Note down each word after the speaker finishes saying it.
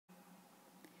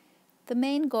The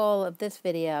main goal of this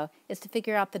video is to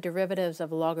figure out the derivatives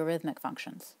of logarithmic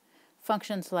functions.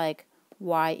 Functions like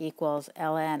y equals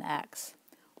ln x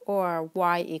or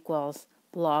y equals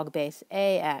log base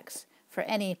ax for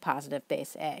any positive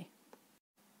base a.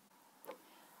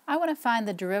 I want to find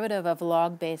the derivative of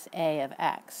log base a of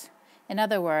x. In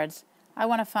other words, I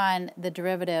want to find the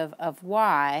derivative of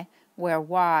y where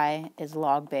y is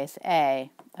log base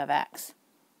a of x.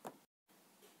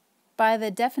 By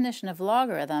the definition of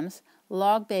logarithms,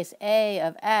 log base a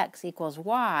of x equals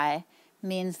y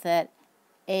means that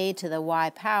a to the y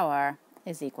power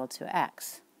is equal to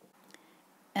x.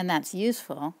 And that's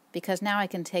useful because now I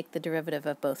can take the derivative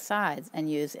of both sides and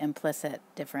use implicit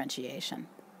differentiation.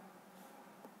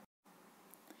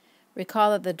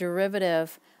 Recall that the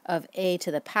derivative of a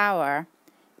to the power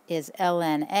is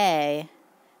ln a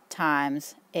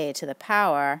times a to the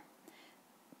power,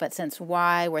 but since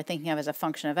y we're thinking of as a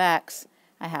function of x,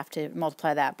 I have to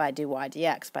multiply that by dy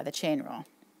dx by the chain rule.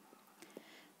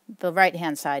 The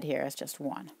right-hand side here is just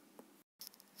 1.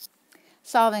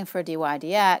 Solving for dy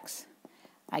dx,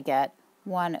 I get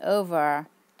 1 over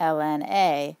ln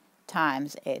a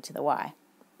times a to the y.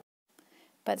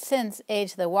 But since a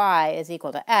to the y is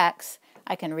equal to x,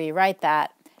 I can rewrite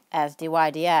that as dy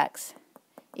dx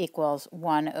equals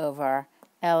 1 over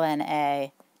ln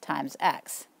a times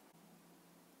x.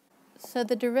 So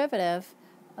the derivative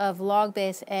of log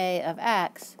base a of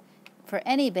x for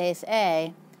any base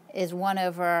a is 1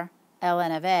 over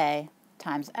ln of a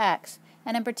times x,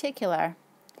 and in particular,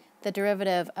 the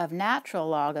derivative of natural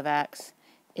log of x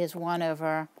is 1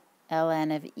 over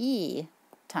ln of e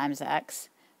times x,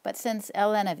 but since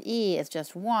ln of e is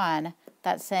just 1,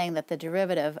 that's saying that the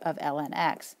derivative of ln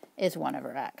x is 1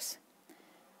 over x.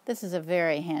 This is a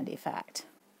very handy fact.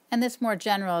 And this more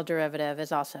general derivative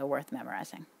is also worth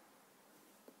memorizing.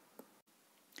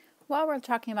 While we're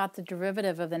talking about the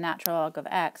derivative of the natural log of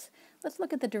x, let's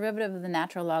look at the derivative of the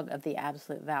natural log of the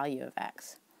absolute value of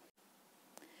x.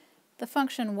 The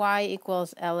function y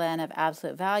equals ln of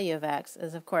absolute value of x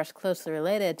is of course closely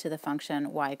related to the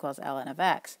function y equals ln of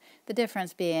x, the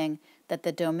difference being that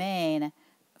the domain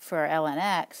for ln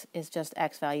x is just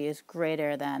x values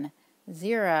greater than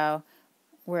 0,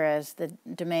 whereas the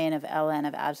domain of ln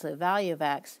of absolute value of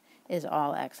x is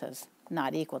all x's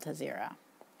not equal to 0.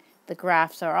 The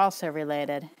graphs are also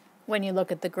related. When you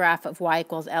look at the graph of y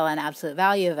equals ln absolute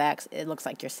value of x, it looks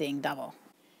like you're seeing double.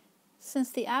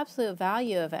 Since the absolute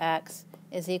value of x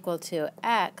is equal to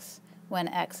x when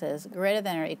x is greater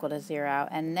than or equal to 0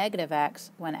 and negative x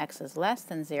when x is less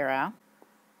than 0,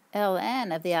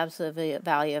 ln of the absolute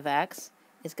value of x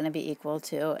is going to be equal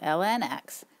to ln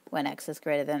x when x is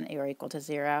greater than or equal to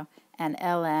 0 and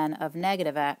ln of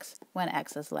negative x when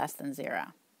x is less than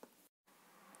 0.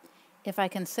 If I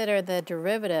consider the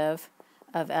derivative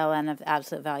of ln of the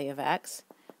absolute value of x,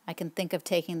 I can think of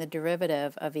taking the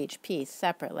derivative of each piece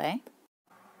separately.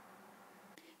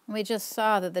 We just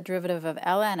saw that the derivative of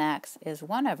ln x is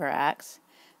 1 over x,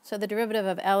 so the derivative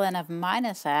of ln of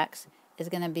minus x is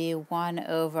going to be 1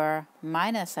 over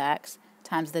minus x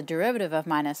times the derivative of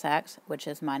minus x, which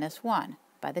is minus 1,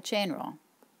 by the chain rule.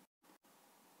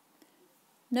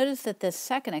 Notice that this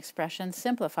second expression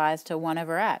simplifies to 1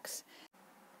 over x.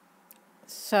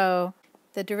 So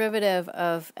the derivative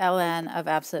of ln of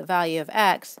absolute value of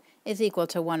x is equal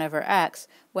to 1 over x,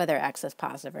 whether x is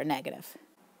positive or negative.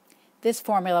 This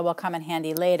formula will come in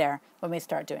handy later when we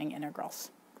start doing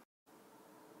integrals.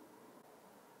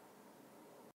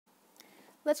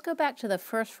 Let's go back to the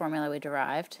first formula we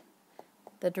derived.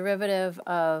 The derivative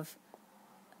of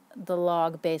the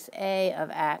log base a of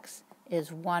x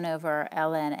is 1 over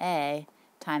ln a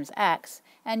times x,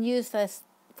 and use this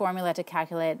formula to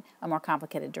calculate a more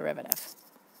complicated derivative.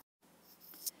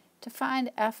 To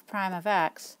find f prime of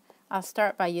x, I'll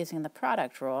start by using the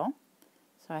product rule.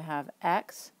 So I have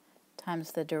x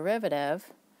times the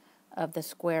derivative of the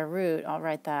square root, I'll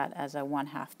write that as a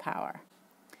 1/2 power,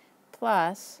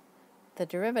 plus the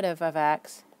derivative of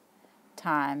x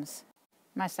times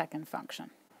my second function.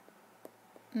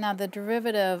 Now the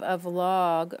derivative of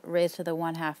log raised to the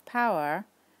 1/2 power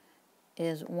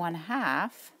is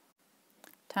 1/2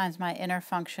 times my inner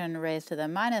function raised to the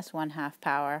minus 1/2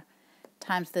 power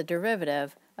times the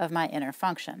derivative of my inner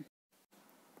function.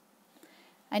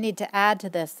 I need to add to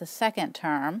this the second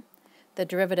term. The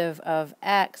derivative of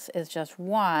x is just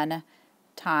 1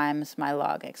 times my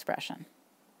log expression.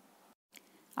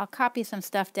 I'll copy some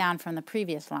stuff down from the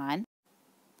previous line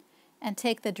and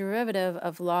take the derivative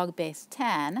of log base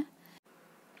 10.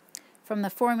 From the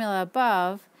formula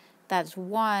above, that's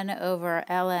 1 over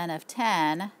ln of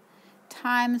 10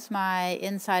 times my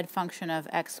inside function of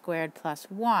x squared plus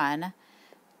 1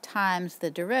 times the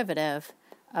derivative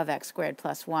of x squared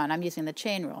plus 1. I'm using the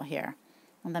chain rule here.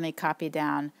 And let me copy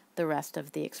down the rest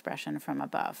of the expression from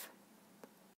above.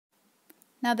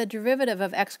 Now the derivative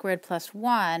of x squared plus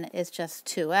 1 is just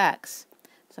 2x.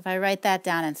 So if I write that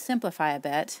down and simplify a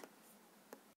bit,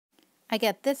 I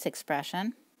get this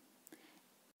expression.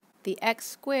 The x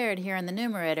squared here in the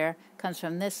numerator comes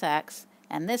from this x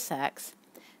and this x.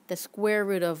 The square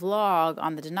root of log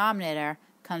on the denominator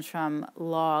comes from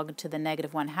log to the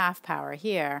negative 1/2 power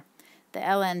here. The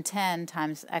ln 10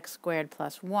 times x squared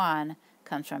plus 1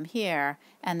 comes from here,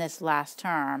 and this last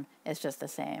term is just the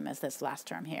same as this last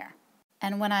term here.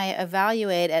 And when I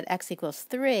evaluate at x equals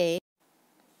 3,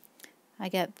 I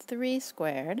get 3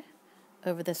 squared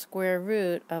over the square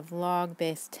root of log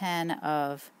base 10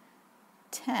 of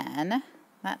 10,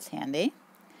 that's handy,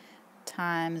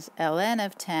 times ln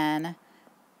of 10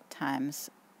 times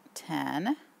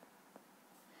 10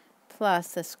 plus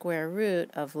the square root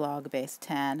of log base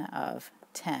 10 of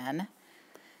 10.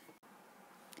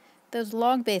 Those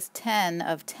log base 10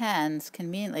 of 10s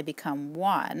conveniently become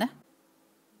 1.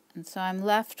 And so I'm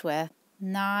left with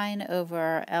 9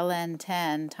 over ln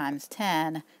 10 times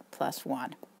 10 plus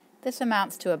 1. This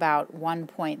amounts to about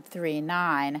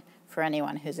 1.39 for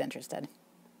anyone who's interested.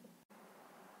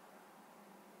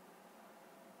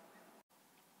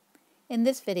 In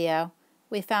this video,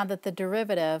 we found that the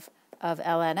derivative of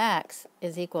ln x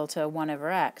is equal to 1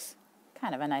 over x.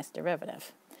 Kind of a nice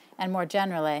derivative. And more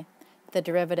generally, the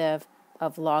derivative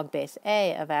of log base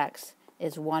a of x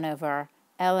is 1 over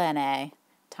ln a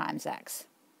times x.